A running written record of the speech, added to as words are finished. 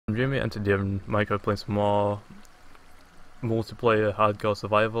Jimmy and today I'm Minecraft playing some more multiplayer hardcore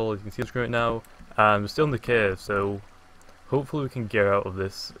survival. As you can see on screen right now, and we're still in the cave, so hopefully we can get out of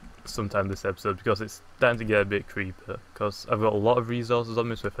this sometime this episode because it's starting to get a bit creepy. Because I've got a lot of resources on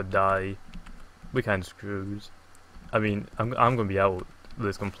me, so if I die, we kind of screwed. I mean, I'm gonna be out of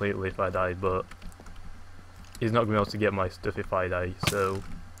this completely if I die, but he's not gonna be able to get my stuff if I die. So,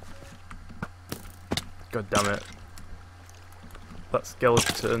 god damn it. That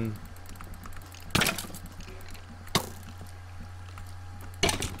skeleton.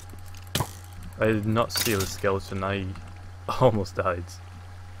 I did not see the skeleton, I almost died.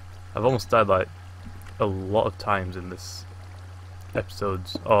 I've almost died like a lot of times in this episode,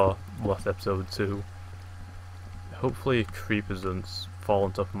 or last episode too. Hopefully creepers don't fall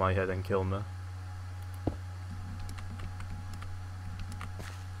on top of my head and kill me.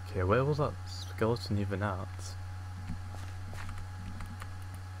 Okay, where was that skeleton even at?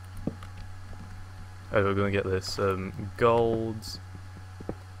 Oh, we're gonna get this gold.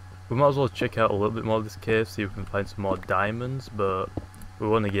 We might as well check out a little bit more of this cave, see if we can find some more diamonds, but we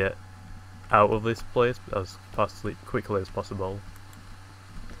want to get out of this place as quickly as possible.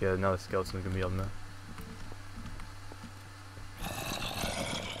 Yeah, now the skeleton's gonna be on there.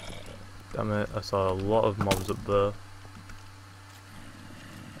 Damn it, I saw a lot of mobs up there.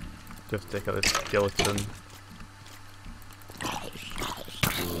 Just take out this skeleton.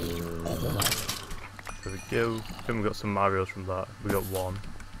 There we go. I think we got some Marios from that. We got one.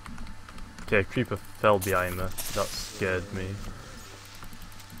 Okay, a creeper fell behind me. That scared me.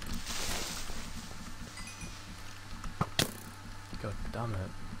 God damn it.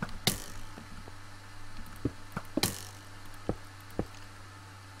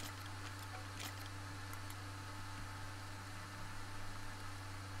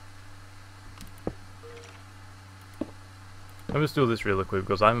 Let me just do this really quick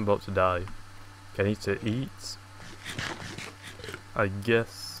because I'm about to die. Okay, I need to eat. I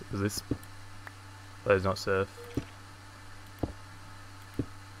guess this is not safe.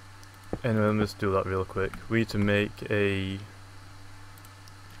 Anyway, let me just do that real quick. We need to make a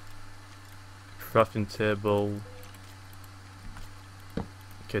crafting table.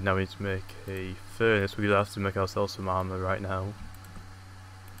 Okay, now we need to make a furnace. We're gonna have to make ourselves some armor right now.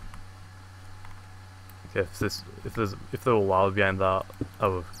 Okay, if there were lava behind that, I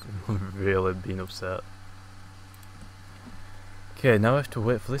would have really been upset. Okay, now I have to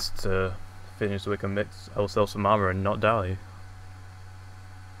wait for this to finish so we can make ourselves some armor and not die.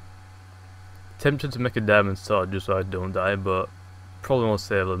 Tempted to make a diamond sword just so I don't die, but probably want to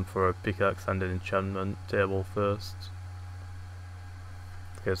save them for a pickaxe and an enchantment table first.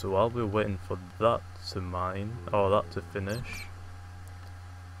 Okay, so while we're waiting for that to mine, or that to finish,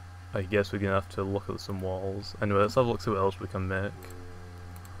 I guess we're gonna have to look at some walls. Anyway, let's have a look, see what else we can make.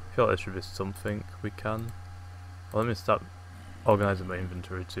 I feel like there should be something we can. Well, let me start organising my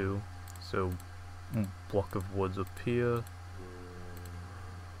inventory too. So, block of woods up here.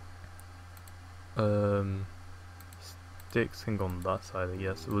 Sticks can go on that side, I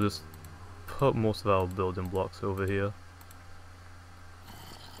guess. We'll just put most of our building blocks over here.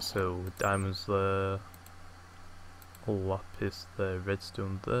 So, diamonds there. Lapis there,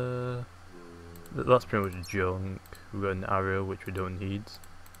 redstone there. That's pretty much junk. We've got an arrow which we don't need.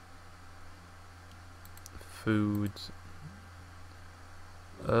 Food.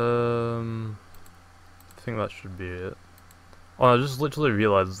 I think that should be it. Oh, I just literally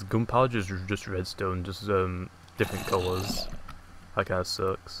realised gunpowder is just redstone, just different colours. That kinda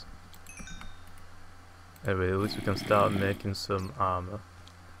sucks. Anyway, at least we can start making some armour.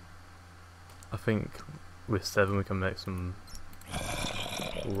 I think with 7 we can make some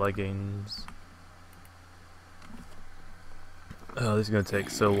leggings. Oh, this is gonna take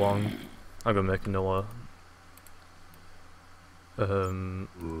so long. I'm gonna make another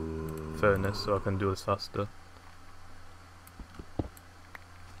furnace so I can do this faster.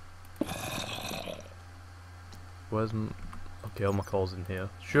 Where's okay, all my coal's in here.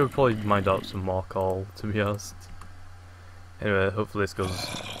 Should probably mine out some more coal, to be honest. Anyway, hopefully this goes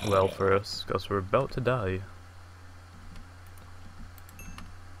well for us, because we're about to die.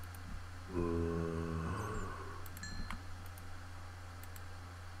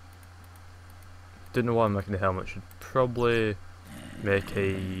 Didn't know why I'm making the helmet. Should probably make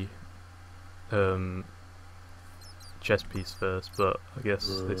a chest piece first, but I guess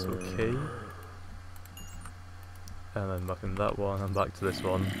it's okay. And then back in that one, and back to this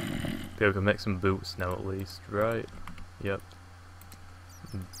one. Okay, we can make some boots now at least, right? Yep.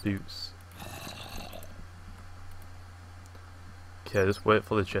 Boots. Okay, just wait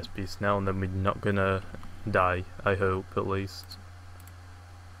for the chest piece now and then we're not gonna die, I hope, at least.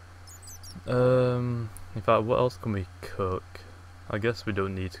 In fact, what else can we cook? I guess we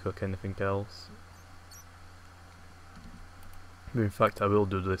don't need to cook anything else. But in fact, I will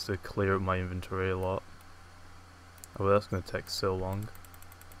do this to clear up my inventory a lot. Oh, well, that's going to take so long.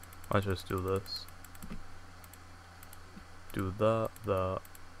 Let's just do this. Do that,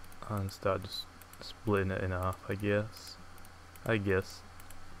 and start just splitting it in half, I guess.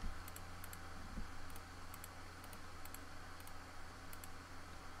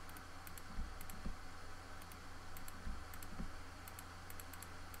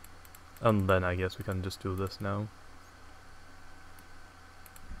 And then I guess we can just do this now.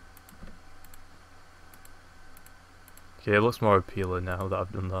 Okay, it looks more appealing now that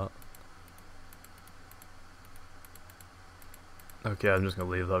I've done that. Okay, I'm just gonna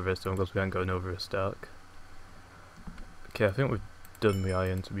leave that redstone because we ain't going over a stack. Okay, I think we've done the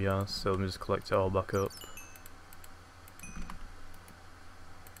iron, to be honest, so let me just collect it all back up.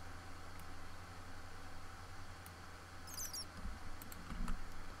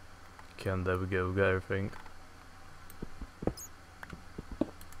 Okay, and there we go, we got everything.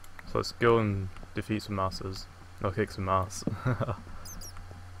 So let's go and defeat some masses. No, kick some ass.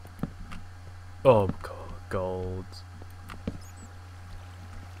 Oh god, gold.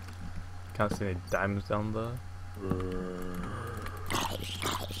 Can't see any diamonds down there.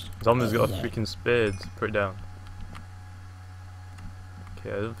 Zombie's got a freaking spade. Put it down.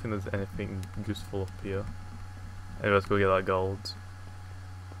 Okay, I don't think there's anything useful up here. Anyway, let's go get that gold.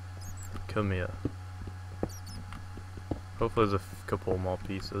 Come here. Hopefully there's a couple more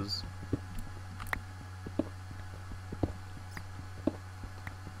pieces.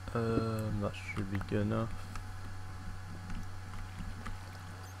 That should be good enough.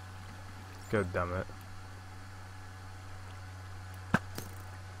 God damn it.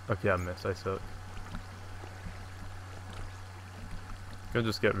 Okay, I missed, I suck. Gonna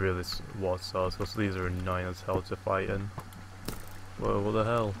just get rid of this water source because these are annoying as hell to fight in. Whoa, what the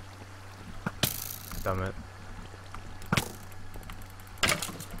hell? Damn it.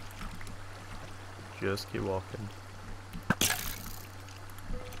 Just keep walking.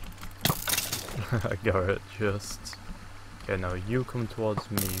 I got it, just. Okay, now you come towards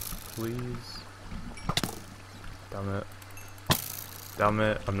me, please. Damn it. Damn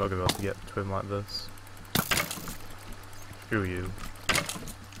it, I'm not gonna be able to get to him like this. Screw you.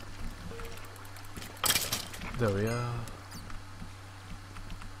 There we are.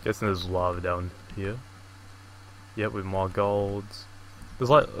 Guessing there's lava down here. Yep, with more gold. There's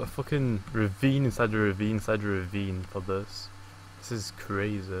like a fucking ravine inside a ravine inside a ravine for this. This is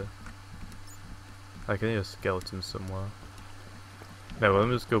crazy. I can hear a skeleton somewhere. No, let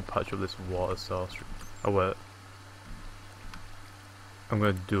me just go patch up this water source. Oh wait. I'm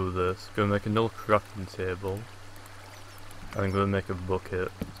gonna do this. Gonna make another crafting table. And I'm gonna make a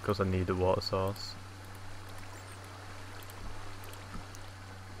bucket because I need a water source.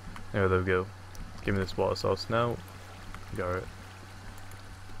 There we go. Give me this water source now. Got it.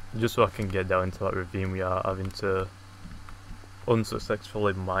 Just so I can get down into that ravine we are having to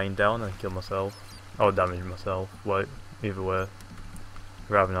unsuccessfully mine down and kill myself. Or damage myself. Wait, either way.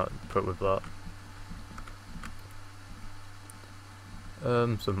 Rather not put with that.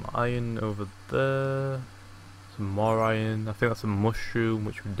 Some iron over there. Some more iron. I think that's a mushroom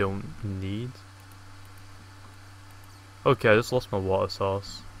which we don't need. Okay, I just lost my water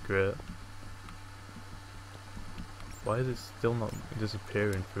source. Great. Why is it still not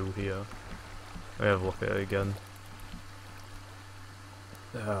disappearing through here? Let me have a look at it again.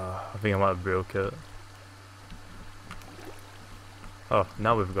 I think I might have broke it. Oh,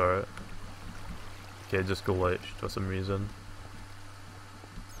 now we've got it. Okay, it just glitched for some reason.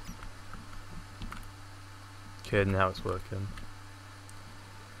 Okay, now it's working.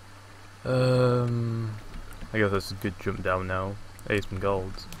 I guess that's a good jump down now. Hey, some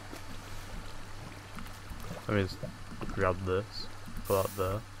gold. Let me just grab this. Put that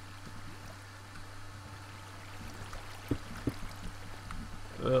there.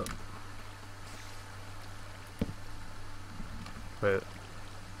 Wait,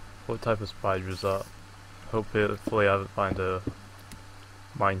 what type of spider is that? Hopefully I find a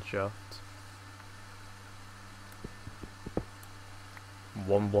mine shaft.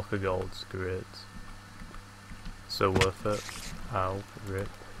 1 block of gold's great. So worth it. Ow, rip.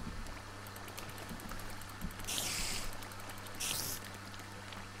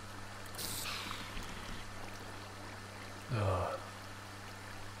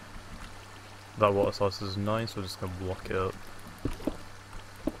 That water source is nice, so we're just gonna block it up.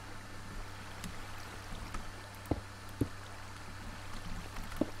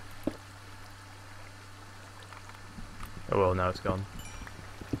 Oh well, now it's gone.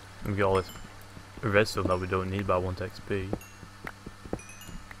 We got all this redstone that we don't need, but I want XP.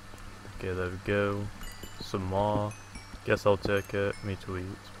 Okay, there we go. Some more. Guess I'll take it. Me to eat.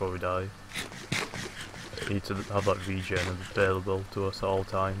 Before we die. Need to have that regen available to us at all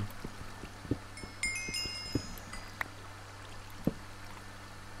time.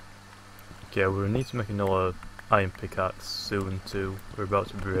 Okay, we'll need to make another iron pickaxe soon too. We're about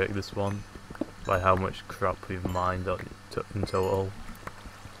to break this one by how much crap we've mined in total.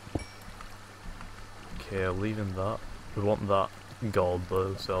 Okay, leaving that. We want that gold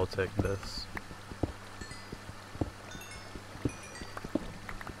though, so I'll take this.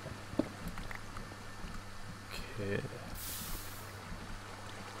 Okay.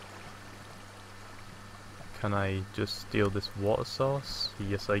 Can I just steal this water source?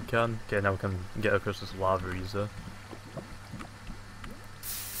 Yes I can. Okay, now we can get across this lava easier.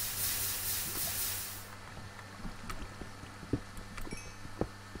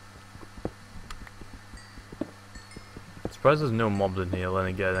 Surprised there's no mobs in here, and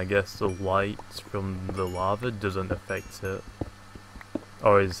again I guess the light from the lava doesn't affect it.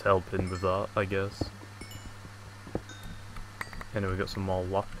 Or is helping with that, I guess. And we got some more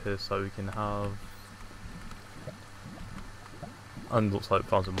lapis that we can have. And looks like we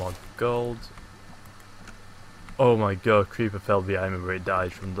found some more gold. Oh my god, creeper fell behind me where it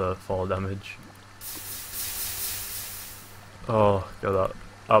died from the fall damage. Oh god, that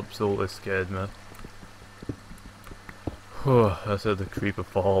absolutely scared me. I said the creeper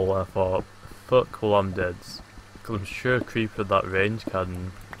fall, I thought, fuck, well I'm dead. Cause I'm sure a creeper at that range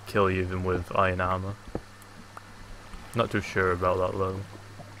can kill you even with iron armor. Not too sure about that though.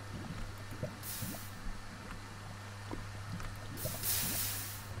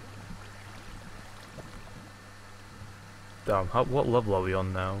 Damn, what level are we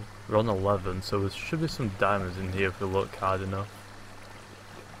on now? We're on 11, so there should be some diamonds in here if we look hard enough.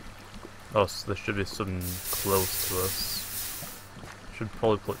 Oh, so there should be some close to us. Should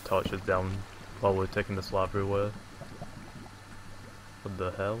probably put torches down while we're taking this lava away. What the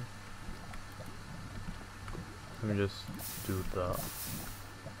hell? Let me just do that.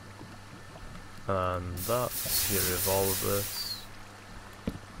 And that. Get rid of all of this.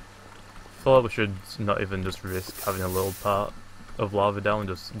 I thought we should not even just risk having a little part of lava down,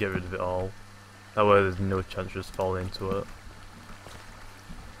 just get rid of it all. That way there's no chance of just falling into it.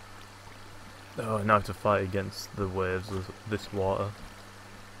 Oh, now I have to fight against the waves of this water.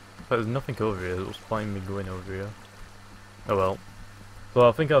 But there's nothing over here that was planning me going over here. Oh well. So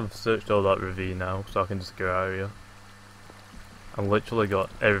I think I've searched all that ravine now, so I can just get out of here. I've literally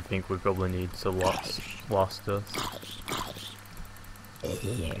got everything we probably need to last us.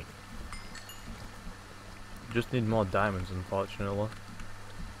 Just need more diamonds, unfortunately.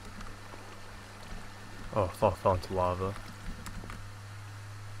 Oh, I thought I fell into lava.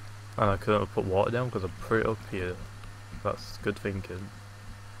 And I couldn't put water down because I put it up here. That's good thinking.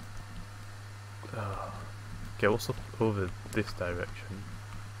 Okay, what's up over this direction?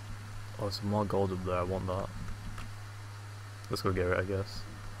 Oh, there's some more gold up there, I want that. Let's go get it, I guess.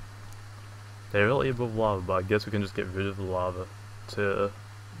 They're really above lava, but I guess we can just get rid of the lava to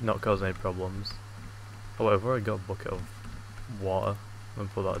not cause any problems. Oh wait, I've already got a bucket of water. I'm gonna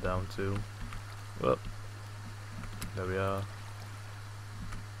put that down too. Well, there we are.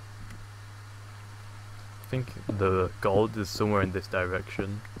 I think the gold is somewhere in this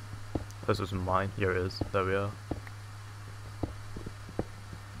direction. This was mine. Here it is. There we are.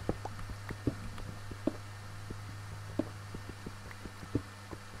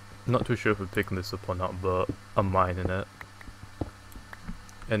 I'm not too sure if we're picking this up or not, but I'm mining it.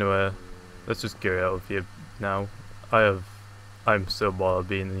 Anyway, let's just get out of here now. I'm so bored of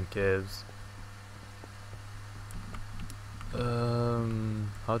being in caves.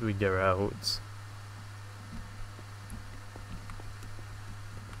 How do we get out?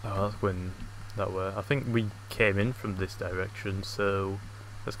 Oh, that's going that way. I think we came in from this direction, so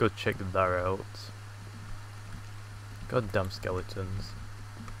let's go check that out. Goddamn skeletons.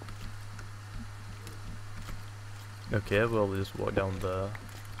 Okay, well, we just walk down there.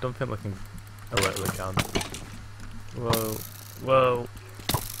 Don't think we can. Oh wait, we can. Whoa, whoa,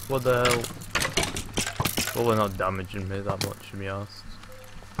 what the hell? Well, they're not damaging me that much, to be honest.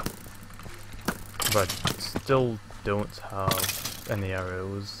 But I still don't have any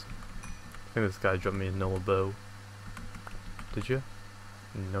arrows. I think this guy dropped me a normal bow. Did you?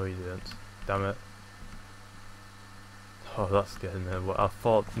 No, you didn't. Damn it. Oh, that's getting me. I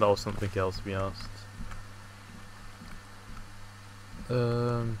thought that was something else, to be honest.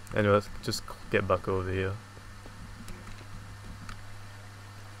 Anyway, let's just get back over here.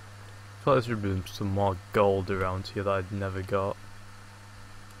 I thought there should be some more gold around here that I'd never got.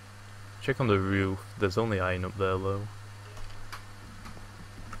 check on the roof. There's only iron up there though.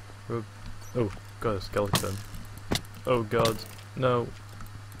 Oh, got a skeleton. Oh god, no.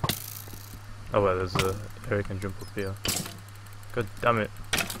 Oh well, there's a area I can jump up here. God damn it.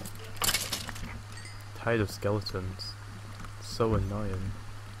 Tired of skeletons. So annoying.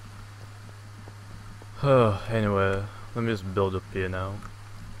 Anyway, let me just build up here now.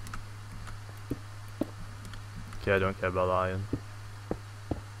 Okay, I don't care about iron.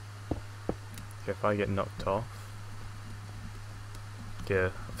 Okay, if I get knocked off. Okay,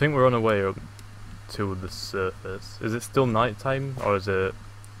 I think we're on our way up to the surface. Is it still night time or is it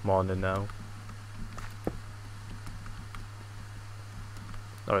morning now?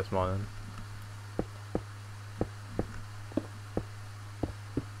 Oh, it's morning.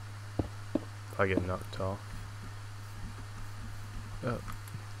 If I get knocked off. Oh,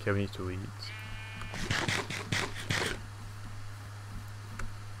 okay, we need to eat.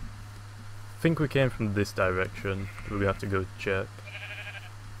 I think we came from this direction. We have to go check.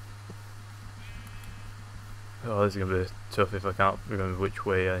 Oh, this is gonna be tough if I can't remember which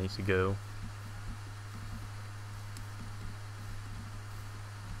way I need to go.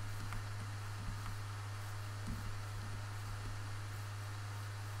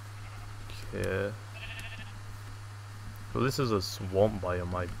 Okay. Well, this is a swamp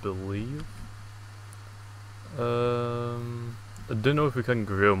biome, I believe. I don't know if we can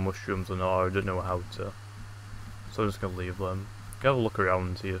grow mushrooms or not, or I don't know how to. So I'm just gonna leave them. Have a look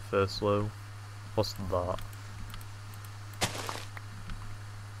around here first though. What's that?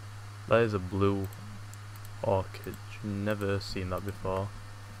 That is a blue orchid. Never seen that before.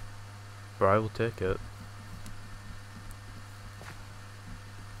 But I will take it.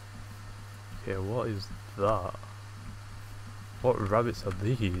 Okay, what is that? What rabbits are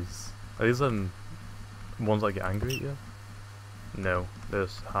these? Are these ones that get angry at you? No, they're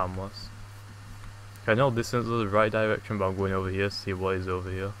just harmless. Okay, I know this isn't the right direction, but I'm going over here to see what is over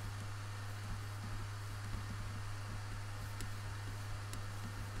here.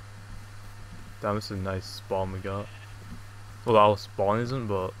 Damn, this is a nice spawn we got. Well, our spawn isn't,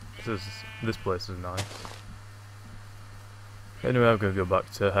 but this place is nice. Anyway, I'm gonna go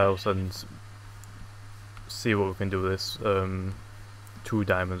back to the house and see what we can do with this 2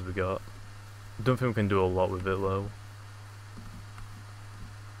 diamonds we got. I don't think we can do a lot with it though.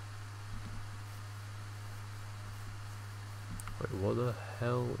 Wait, what the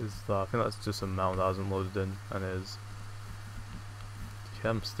hell is that? I think that's just a mountain that hasn't loaded in, and is. Okay,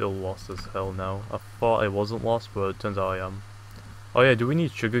 I'm still lost as hell now. I thought I wasn't lost, but it turns out I am. Oh yeah, do we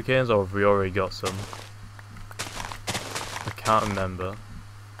need sugar canes or have we already got some? I can't remember.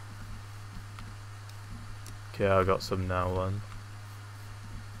 Okay, I got some now then.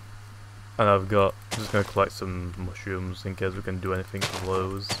 And I'm just gonna collect some mushrooms in case we can do anything with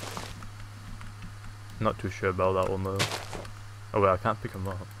those. Not too sure about that one though. Oh wait, I can't pick them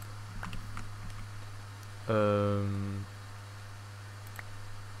up.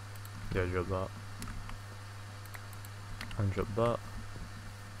 Yeah, drop that. And drop that.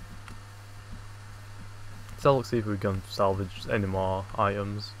 So let's see if we can salvage any more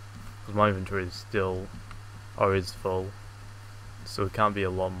items. Because my inventory is still, or is full. So it can't be a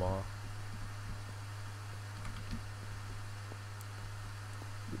lot more.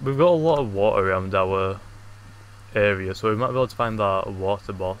 We've got a lot of water around our area, so we might be able to find that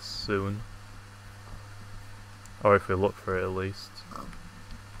water boss soon. Or if we look for it at least.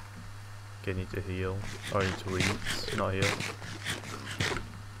 Okay, need to heal. Or need to eat, not heal.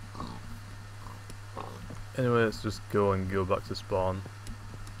 Anyway, let's just go back to spawn.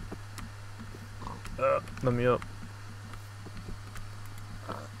 Let me up.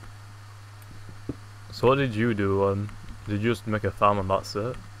 So what did you do? Did you just make a farm and that's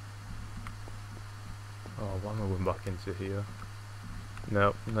it? Oh, why am I going back into here?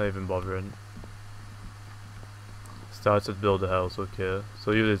 Nope, not even bothering. Started to build a house, okay.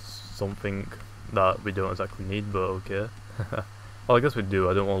 So you did something that we don't exactly need, but okay. Well, I guess we do.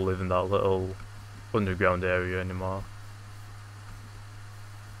 I don't want to live in that little underground area anymore.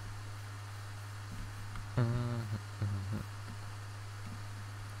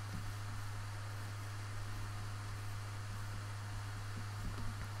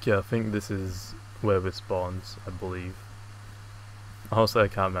 Yeah, I think this is where we spawned, I believe. Honestly, I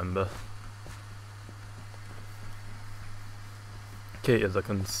can't remember. Okay, as I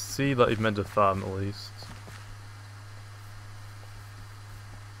can see that you've made a farm at least.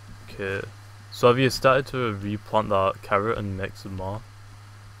 Okay, so have you started to replant that carrot and make some more?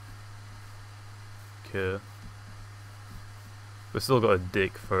 Okay. We've still got to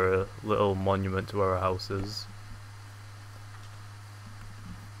dig for a little monument to where our house is.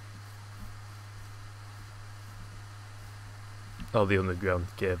 Oh, the underground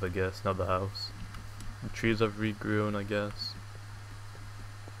cave, I guess, not the house. The trees have regrown, I guess.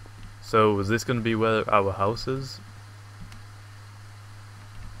 So, is this gonna be where our house is?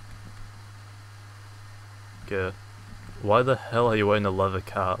 Okay. Why the hell are you wearing a leather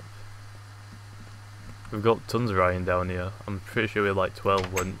cap? We've got tons of iron down here. I'm pretty sure we had like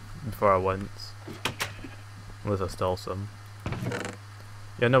 12 before I went. Unless I stole some.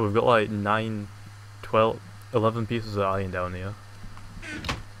 Yeah, no, we've got like 9, 12, 11 pieces of iron down here.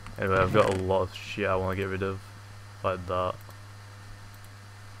 Anyway, I've got a lot of shit I want to get rid of. Like that.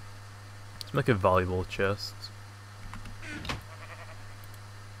 Let's make a valuable chest.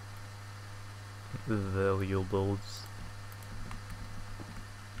 Valuables.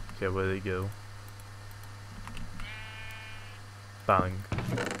 Okay, where they go? Bang.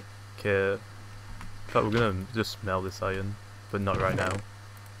 Okay. In fact, we're gonna just smelt this iron, but not right now.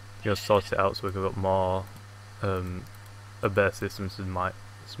 We're gonna sort it out so we've got more, a better system to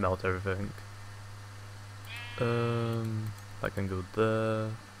smelt everything. That can go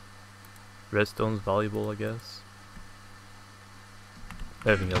there. Redstone's valuable, I guess.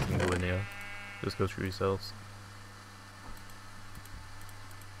 Everything else can go in here. Just go through yourselves.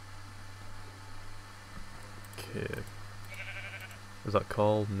 Okay. Is that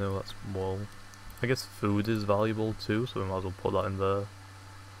coal? No, that's wool. I guess food is valuable too, so we might as well put that in there.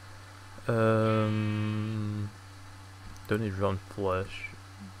 Don't need rotten flesh.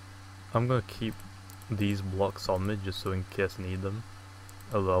 I'm gonna keep these blocks on me just so in case I need them.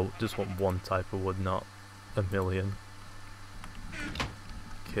 Although, I just want one type of wood, not a million.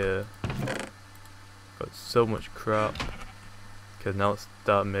 Okay. Got so much crap. Okay, now let's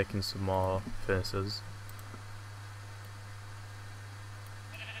start making some more furnaces.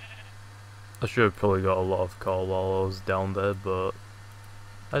 I should have probably got a lot of coal while I was down there, but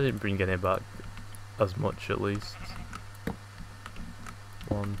I didn't bring any back as much at least.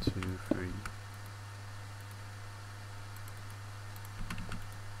 1, 2, 3.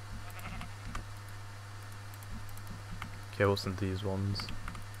 Okay, what's in these ones?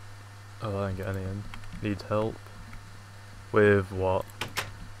 Oh, I didn't get any in. Need help. With what?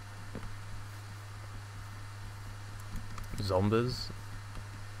 Zombies?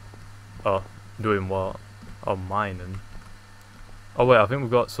 Oh, doing what? Oh, mining. Oh wait, I think we've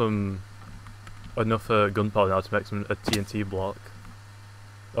got enough gunpowder now to make a TNT block.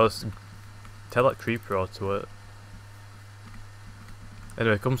 Oh, let's tell that creeper onto it.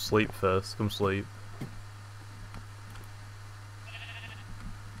 Anyway, come sleep first. Come sleep.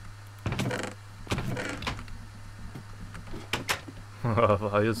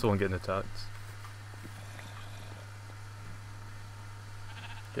 I hear someone getting attacked.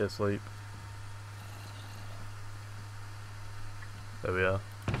 Get asleep. There we are.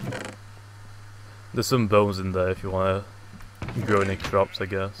 There's some bones in there if you want to grow any crops, I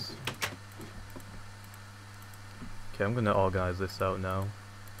guess. Okay, I'm gonna organize this out now.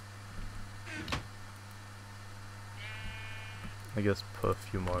 I guess put a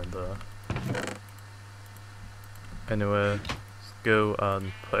few more in there. Anyway, let's go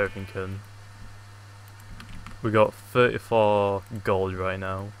and put everything in. We got 34 gold right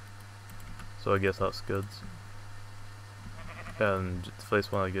now, so I guess that's good. And the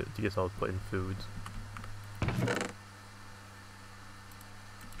first one I guess I'll put in food.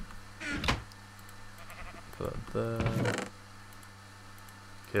 Put that there.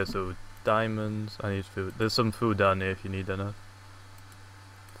 Okay, so diamonds, I need food. There's some food down here if you need any.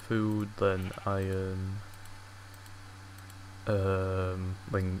 Food, then iron.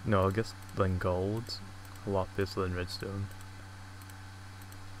 No, I guess then gold. Lapis, then redstone.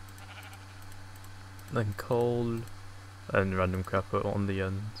 Then coal, and random crap on the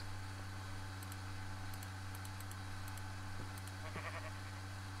end.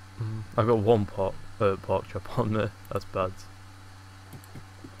 I've got one pork chop on there, that's bad.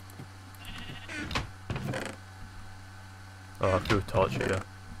 Oh, I threw a torch here.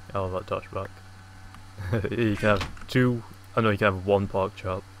 I'll have that torch back. You can have two, I know you can have one pork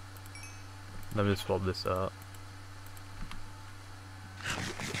chop. Let me just swap this out.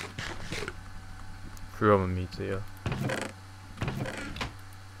 Throw my meat here.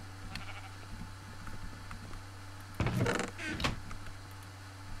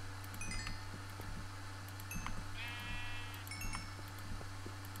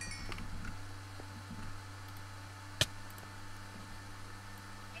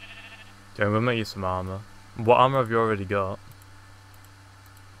 Okay, I'm gonna make you some armor. What armor have you already got?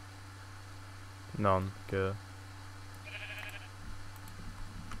 None, good.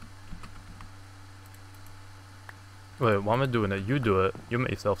 Wait, why am I doing it? You do it. You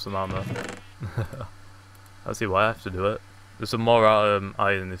make yourself some armor. I see why I have to do it. There's some more iron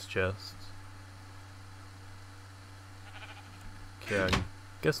in this chest. Okay, I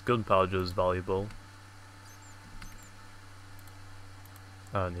guess gunpowder is valuable.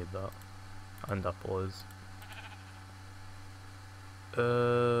 I don't need that. And apple is.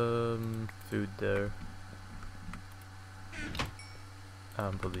 Food there.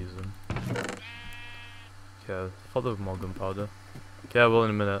 And put these in. Okay, follow more gunpowder. Okay, well, in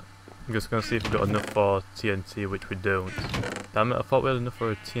a minute. I'm just gonna see if we've got enough for TNT, which we don't. Damn it, I thought we had enough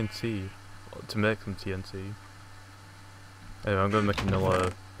for TNT to make some TNT. Anyway, I'm gonna make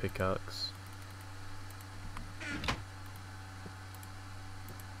another pickaxe.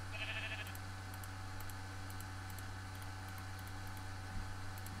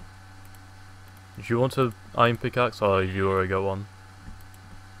 Do you want an iron pickaxe or have you already got one?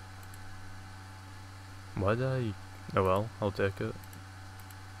 Why did I? Oh well, I'll take it.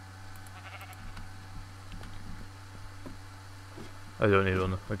 I don't need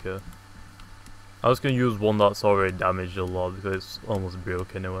one, okay. I was gonna use one that's already damaged a lot because it's almost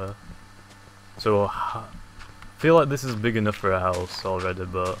broke anyway. So, I feel like this is big enough for a house already,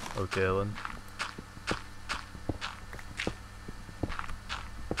 but okay then.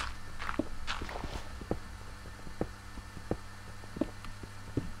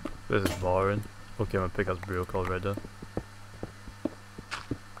 This is boring. Okay, my pickaxe broke already.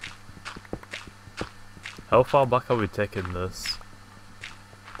 How far back are we taking this?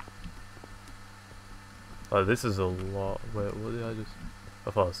 Like, this is a lot. Wait, what did I just...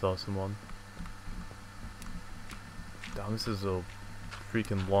 I thought I saw someone. Damn, this is a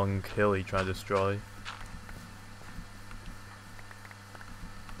freaking long hill he tried to destroy.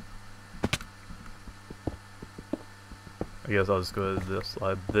 I guess I'll just go to this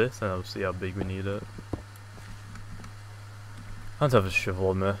like this and I'll see how big we need it. I don't have a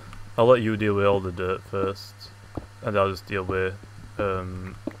shovel on me. I'll let you deal with all the dirt first. And I'll just deal with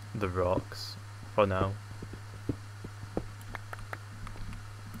the rocks for now.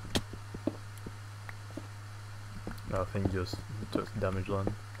 No, I think just took damage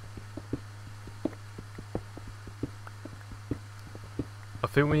land. I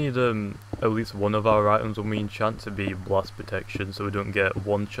think we need at least one of our items when we enchant to be blast protection so we don't get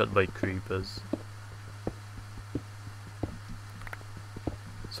one shot by creepers.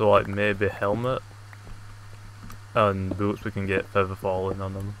 So like maybe helmet and boots we can get feather falling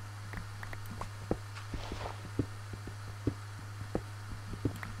on them.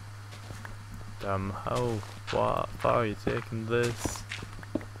 Damn, how far are you taking this?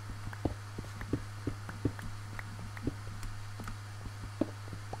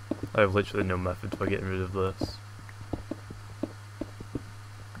 I have literally no method for getting rid of this.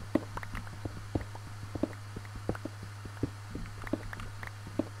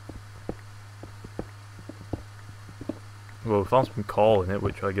 Well, we found some coal in it,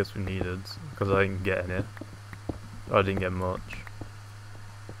 which I guess we needed, because I didn't get any. I didn't get much.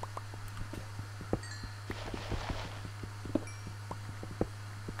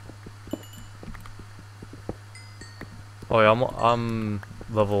 Oh yeah, I'm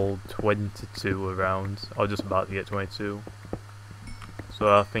level 22 around. I was just about to get 22.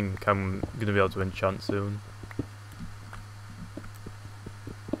 So I think I'm gonna be able to enchant soon.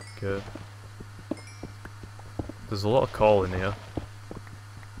 Okay. There's a lot of coal in here.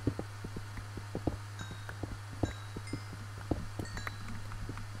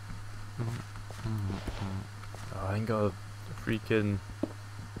 Oh, I ain't got a freaking...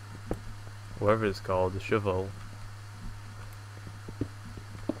 whatever it's called, a shovel.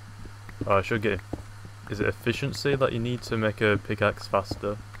 Oh, I should get... Is it efficiency that you need to make a pickaxe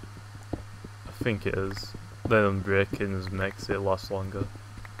faster? I think it is. Then unbreaking makes it last longer.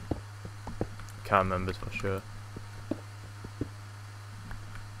 Can't remember for sure.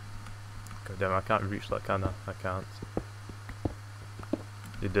 God damn, I can't reach that, can I? I can't.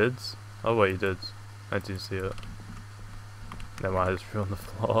 You did? Oh wait, you did. I didn't see it. Never mind, I just threw on the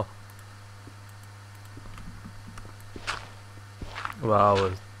floor.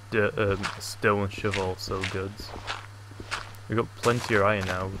 Wow, a stone shovel, so good. We got plenty of iron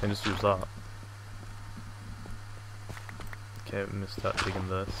now, we can just use that. Okay, we missed that digging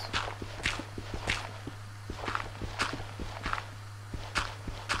this.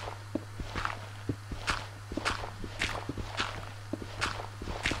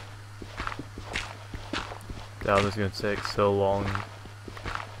 Damn, this is gonna take so long.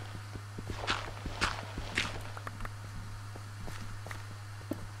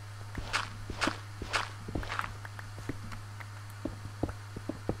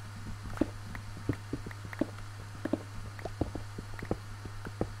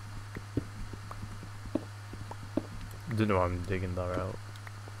 Don't know why I'm digging that out.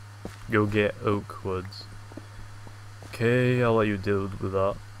 Go get oak woods. Okay, I'll let you deal with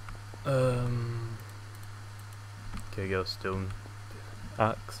that. Okay, get a stone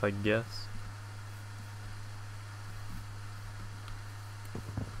axe, I guess.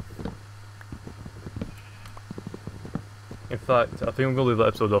 In fact, I think I'm gonna leave that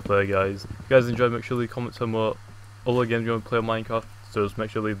episode off there, guys. If you guys enjoyed, make sure to leave comments on what other games you want to play on Minecraft. So just make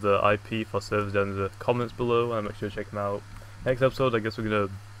sure to leave the IP for servers down in the comments below, and make sure to check them out. Next episode, I guess we're gonna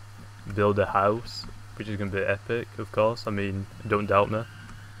build a house, which is gonna be epic, of course. I mean, don't doubt me.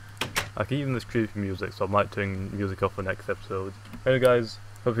 I keep using this creepy music, so I might turn music off for next episode. Anyway, guys,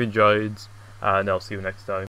 hope you enjoyed, and I'll see you next time.